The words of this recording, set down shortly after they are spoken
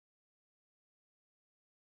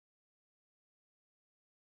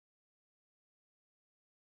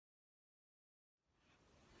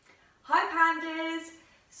Hi Pandas!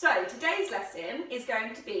 So today's lesson is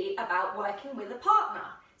going to be about working with a partner,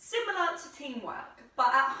 similar to teamwork, but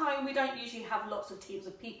at home we don't usually have lots of teams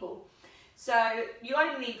of people. So you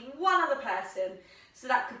only need one other person, so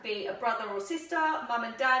that could be a brother or sister, mum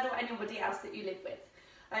and dad, or anybody else that you live with.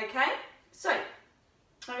 Okay, so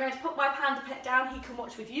I'm going to put my panda pet down, he can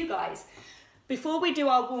watch with you guys. Before we do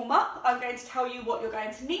our warm up, I'm going to tell you what you're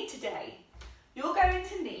going to need today. You're going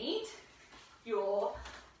to need your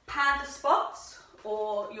panda spots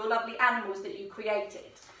or your lovely animals that you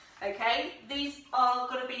created. Okay, these are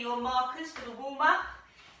going to be your markers for the warm up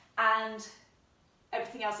and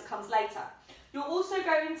everything else that comes later. You're also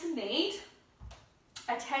going to need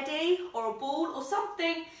a teddy or a ball or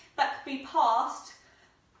something that could be passed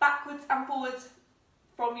backwards and forwards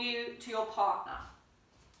from you to your partner.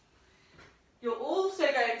 You're also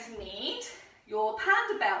going to need your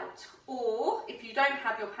panda belt, or if you don't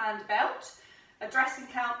have your panda belt, a dressing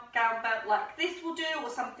gown belt like this will do, or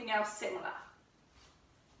something else similar.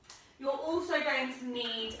 You're also going to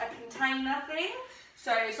need a container thing,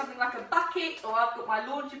 so something like a bucket, or I've got my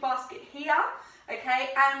laundry basket here, okay,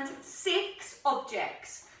 and 6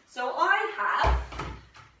 objects. So I have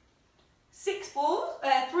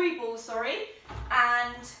 3 balls,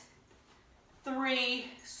 and 3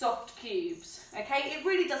 soft cubes, okay? It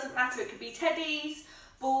really doesn't matter, it could be teddies,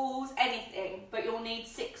 balls, anything, but you'll need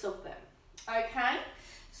 6 of them, okay?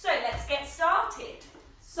 So let's get started.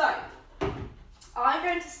 So I'm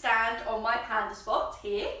going to stand on my panda spot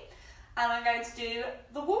here, and I'm going to do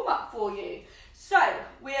the warm-up for you. So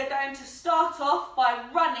we are going to start off by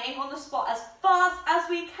running on the spot as fast as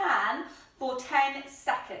we can for 10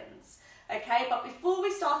 seconds. Okay, but before we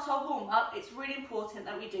start our warm-up, it's really important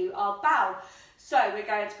that we do our bow. So we're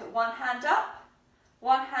going to put one hand up,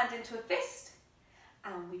 one hand into a fist,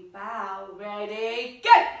 and we bow. Ready,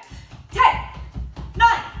 go! 10, 9,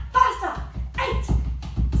 faster, 8,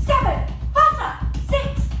 7, faster,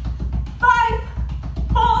 6, 5,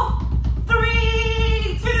 4,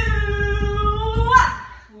 3, 2,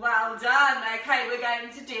 1. Well done. Okay, we're going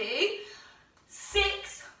to do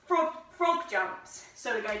 6 frog jumps.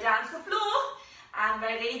 So we go down to the floor and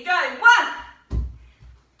ready, go. 1,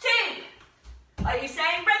 2. Are you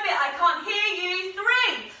saying ribbit? I can't hear you.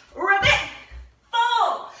 3, ribbit.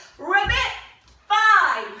 4, ribbit.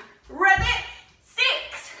 5, ribbit.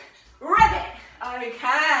 6, ribbit.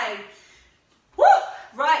 Okay. Woo.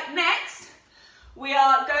 Right, next we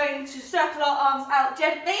are going to circle our arms out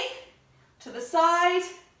gently to the side,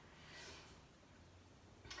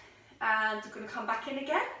 and we're going to come back in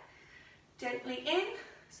again. Gently in,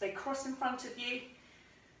 so they cross in front of you.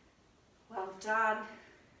 Well done.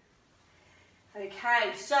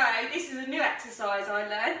 Okay, so this is a new exercise I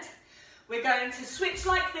learned. We're going to switch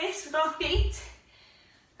like this with our feet,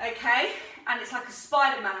 okay, and it's like a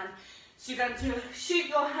Spider-Man. So you're going to shoot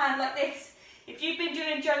your hand like this. If you've been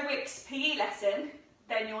doing Joe Wick's PE lesson,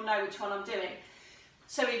 then you'll know which one I'm doing.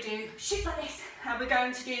 So we do shoot like this, and we're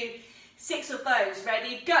going to do 6 of those.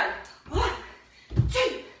 Ready, go. 1,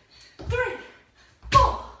 2, 3,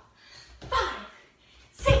 4, 5,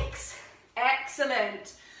 6.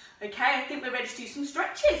 Excellent. Okay, I think we're ready to do some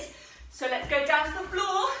stretches. So let's go down to the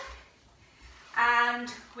floor,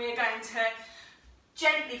 and we're going to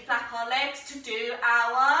gently flap our legs to do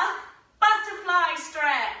our butterfly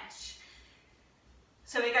stretch.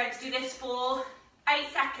 So we're going to do this for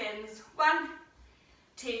 8 seconds. 1,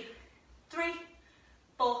 2, 3,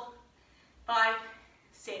 4, 5,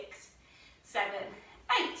 6, 7,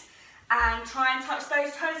 8. And try and touch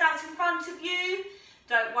those toes out in front of you.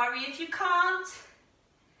 Don't worry if you can't.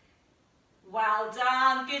 Well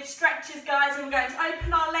done. Good stretches, guys. And we're going to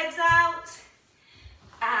open our legs out.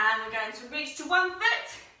 And we're going to reach to one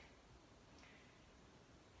foot.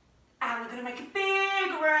 And we're going to make a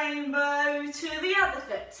big rainbow to the other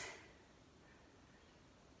foot.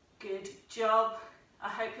 Good job. I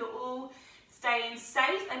hope you're all staying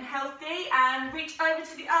safe and healthy. And reach over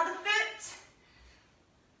to the other foot.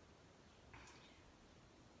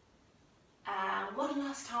 And one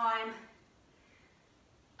last time,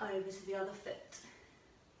 over to the other foot.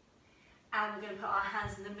 And we're going to put our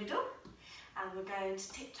hands in the middle, and we're going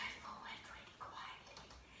to tiptoe forward really quietly.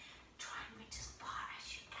 Try and reach as far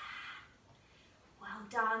as you can. Well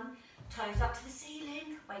done. Toes up to the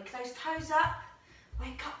ceiling. Wake those toes up.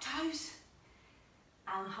 Wake up toes.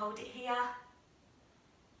 And hold it here.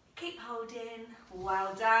 Keep holding.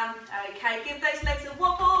 Well done. Okay, give those legs a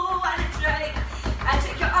wobble and a shake. And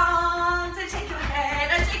shake your arms and shake your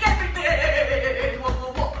head and shake everything.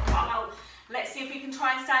 Wobble, wobble, wobble. Let's see if we can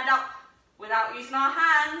try and stand up without using our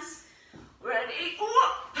hands. Ready?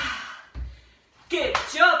 Whoop. Good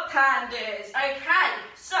job, pandas. Okay,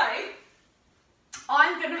 so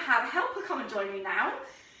I'm going to have a helper come and join me now,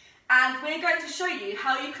 and we're going to show you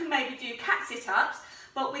how you can maybe do cat sit-ups,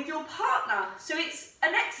 but with your partner. So it's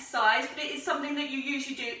an exercise, but it is something that you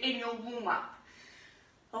usually do in your warm-up.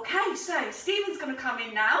 Okay, so Stephen's going to come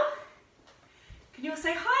in now. Can you all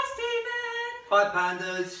say hi, Stephen? Hi,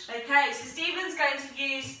 pandas. Okay, so Stephen's going to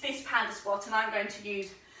use this panda spot, and I'm going to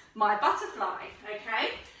use my butterfly, okay?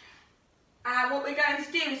 And what we're going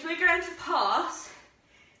to do is we're going to pass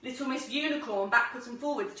Little Miss Unicorn backwards and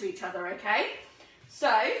forwards to each other, okay?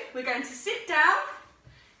 So we're going to sit down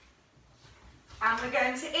and we're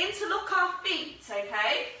going to interlock our feet,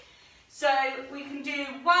 okay? So we can do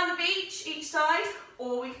one of each side,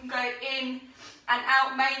 or we can go in and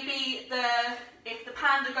out. Maybe if the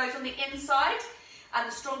panda goes on the inside and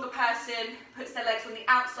the stronger person puts their legs on the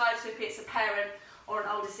outside, so if it's a parent or an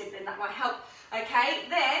older sibling, that might help. Okay,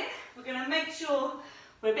 then we're going to make sure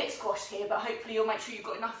we're a bit squashed here, but hopefully you'll make sure you've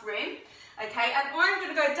got enough room. Okay, and I'm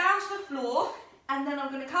going to go down to the floor, and then I'm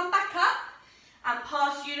going to come back up and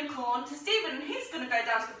pass Unicorn to Stephen, and he's going to go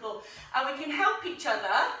down to the floor. And we can help each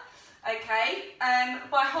other, okay,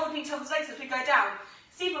 by holding each other's legs as we go down.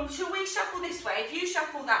 Stephen, shall we shuffle this way? If you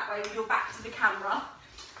shuffle that way with your back to the camera,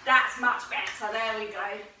 that's much better. There we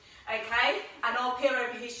go. Okay, and I'll peer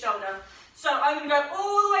over his shoulder. So I'm going to go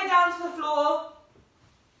all the way down to the floor,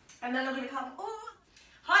 and then I'm going to come all...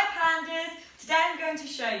 Hi pandas! Today I'm going to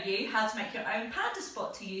show you how to make your own panda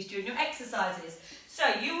spot to use during your exercises. So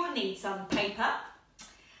you will need some paper,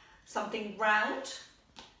 something round,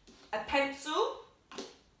 a pencil,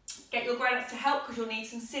 get your grown-ups to help because you'll need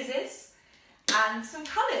some scissors, and some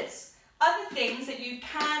colours. Other things that you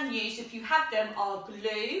can use if you have them are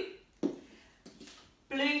glue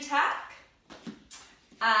tack,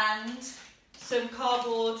 and some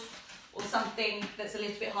cardboard or something that's a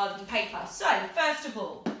little bit harder than paper. So first of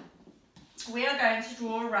all, we are going to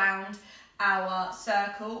draw around our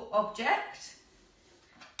circle object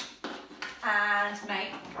and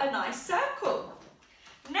make a nice circle.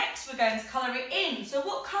 Next we're going to colour it in. So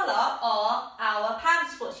what colour are our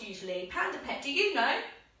panda spots usually? Panda Pet, do you know?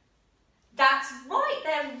 That's right,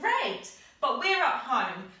 they're red. But we're at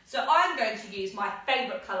home, so I'm going to use my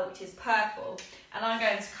favourite colour, which is purple, and I'm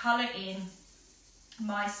going to colour in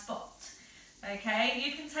my spot. Okay,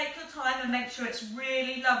 you can take your time and make sure it's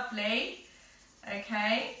really lovely.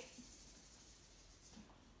 Okay.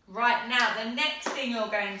 Right, now the next thing you're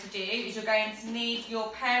going to do is you're going to need your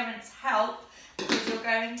parents' help, because you're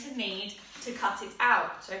going to need to cut it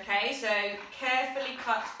out. Okay, so carefully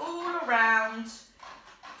cut all around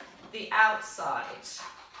the outside.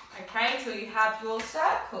 Okay, till you have your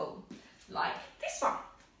circle, like this one,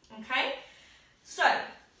 okay? So,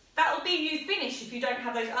 that'll be you finished if you don't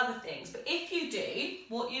have those other things, but if you do,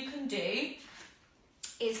 what you can do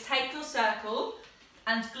is take your circle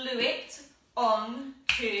and glue it on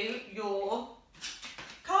to your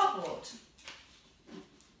cardboard,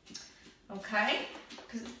 okay?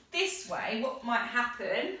 Because this way, what might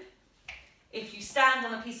happen, if you stand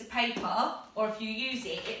on a piece of paper or if you use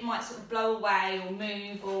it, it might sort of blow away or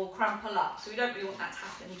move or crumple up. So we don't really want that to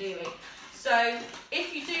happen, do we? So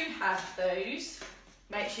if you do have those,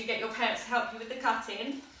 make sure you get your parents to help you with the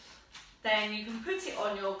cutting. Then you can put it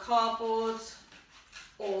on your cardboard,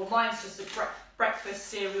 or mine's just a breakfast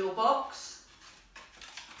cereal box.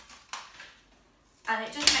 And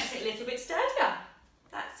it just makes it a little bit sturdier.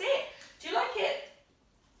 That's it. Do you like it?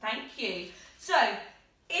 Thank you. So,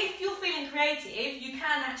 if you're feeling creative, you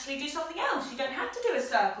can actually do something else. You don't have to do a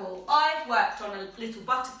circle. I've worked on a little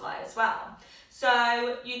butterfly as well.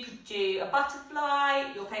 So you could do a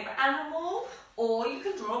butterfly, your favourite animal, or you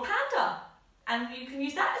can draw a panda. And you can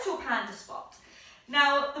use that as your panda spot.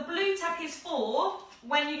 Now, the blue tack is for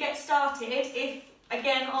when you get started. If,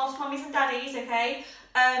 again, ask mummies and daddies, okay?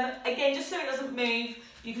 Again, just so it doesn't move,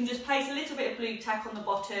 you can just place a little bit of blue tack on the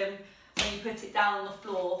bottom when you put it down on the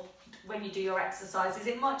floor when you do your exercises.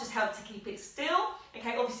 It might just help to keep it still.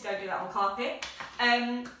 Okay, obviously don't do that on carpet,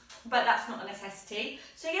 but that's not a necessity.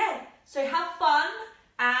 So yeah, so have fun,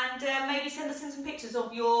 and maybe send us in some pictures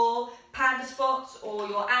of your panda spots or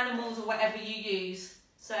your animals or whatever you use.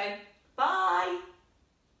 So, bye!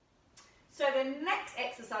 So the next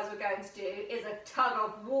exercise we're going to do is a tug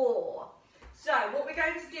of war. So what we're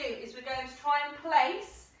going to do is we're going to try and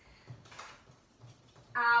place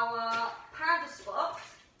our panda spot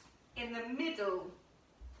in the middle,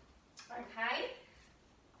 okay?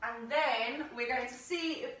 And then we're going to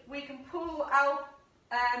see if we can pull our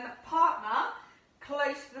partner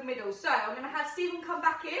close to the middle. So I'm going to have Stephen come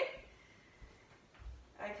back in,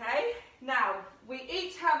 okay? Now, we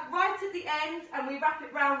each have right at the end, and we wrap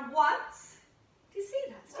it round once, you see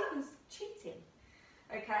that? Stephen's cheating.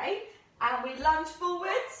 Okay, and we lunge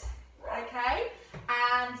forwards. Okay,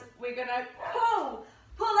 and we're going to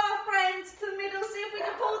pull our friends to the middle, see if we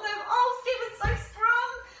can pull them. Oh, Stephen's so strong.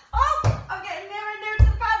 Oh, I'm getting nearer and nearer to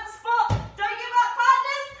the panda spot. Don't give up,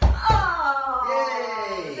 pandas. Oh,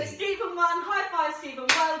 yay. So Stephen won. High five, Stephen.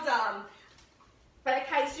 Well done.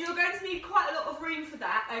 Okay, so you're going to need quite a lot of room for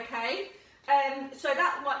that, okay? So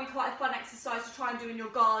that might be quite a fun exercise to try and do in your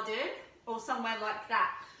garden or somewhere like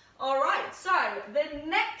that. All right, so the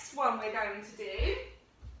next one we're going to do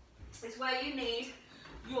is where you need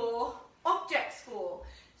your objects for.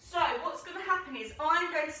 So what's going to happen is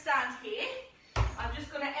I'm going to stand here. I'm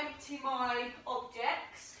just going to empty my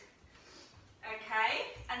objects, okay?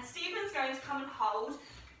 And Stephen's going to come and hold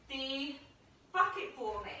the bucket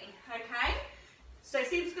for me, okay? So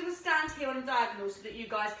Stephen's going to stand here on a diagonal so that you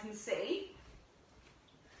guys can see.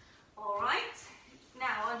 All right,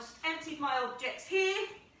 now I've just emptied my objects here,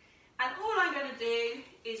 and all I'm going to do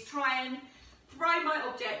is try and throw my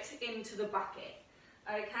object into the bucket.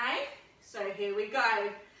 Okay, so here we go.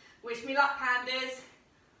 Wish me luck, pandas.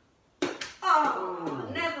 Oh,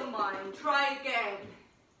 never mind, try again.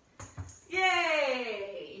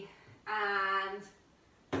 Yay! And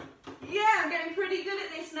yeah, I'm getting pretty good at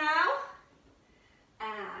this now.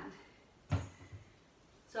 And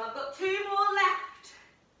so I've got 2 more left.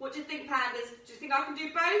 What do you think, pandas? Do you think I can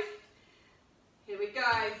do both? Here we go.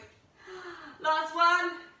 Last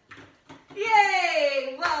one.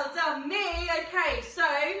 Yay! Well done, me. Okay, so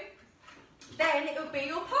then it will be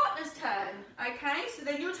your partner's turn. Okay, so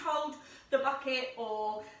then you'll hold the bucket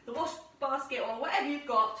or the wash basket or whatever you've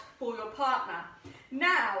got for your partner.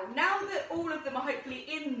 Now that all of them are hopefully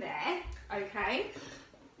in there, okay,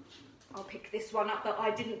 I'll pick this one up that I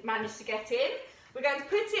didn't manage to get in. We're going to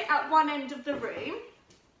put it at one end of the room,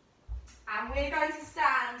 and we're going to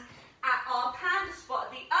stand at our panda spot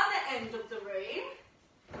at the other end of the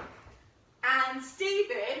room, and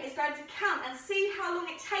Stephen is going to count and see how long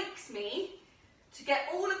it takes me to get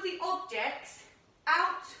all of the objects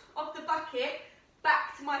out of the bucket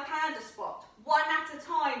back to my panda spot. One at a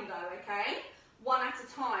time though, okay? One at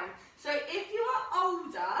a time. So if you are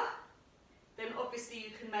older, then obviously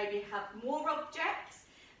you can maybe have more objects,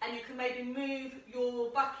 and you can maybe move your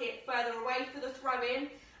bucket further away for the throw-in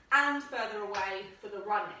and further away for the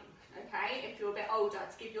running, okay, if you're a bit older,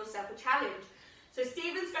 to give yourself a challenge. So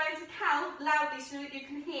Stephen's going to count loudly so that you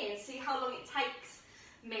can hear and see how long it takes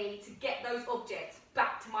me to get those objects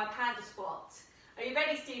back to my panda spot. Are you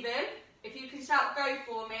ready, Stephen? If you can shout go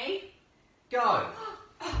for me. Go.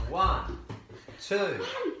 1, 2,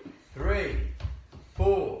 3,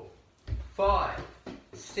 4, 5,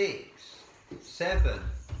 6, 7,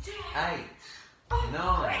 8,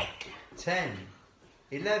 9, 10,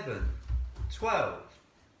 11, 12,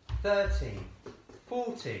 13,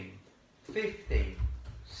 14, 15,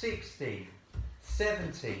 16,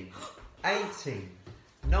 17, 18,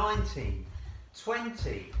 19,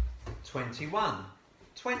 20, 21,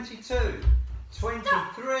 22,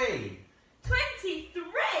 23.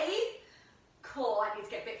 23? Cool, I need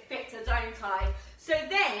to get a bit fitter, don't I? So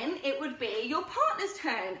then it would be your partner's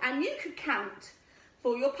turn, and you could count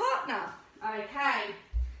for your partner. Okay.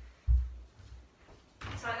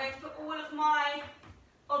 So I'm going to put all of my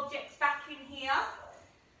objects back in here.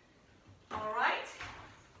 All right.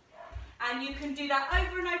 And you can do that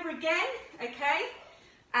over and over again, okay?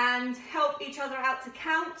 And help each other out to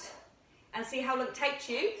count and see how long it takes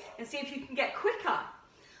you and see if you can get quicker.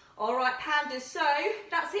 All right, pandas, so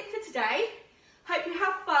that's it for today. Hope you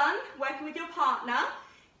have fun working with your partner.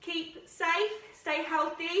 Keep safe, stay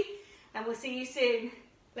healthy, and we'll see you soon.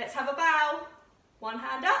 Let's have a bow. One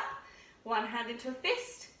hand up, one hand into a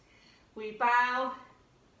fist. We bow.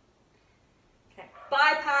 Okay.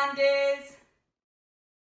 Bye, pandas.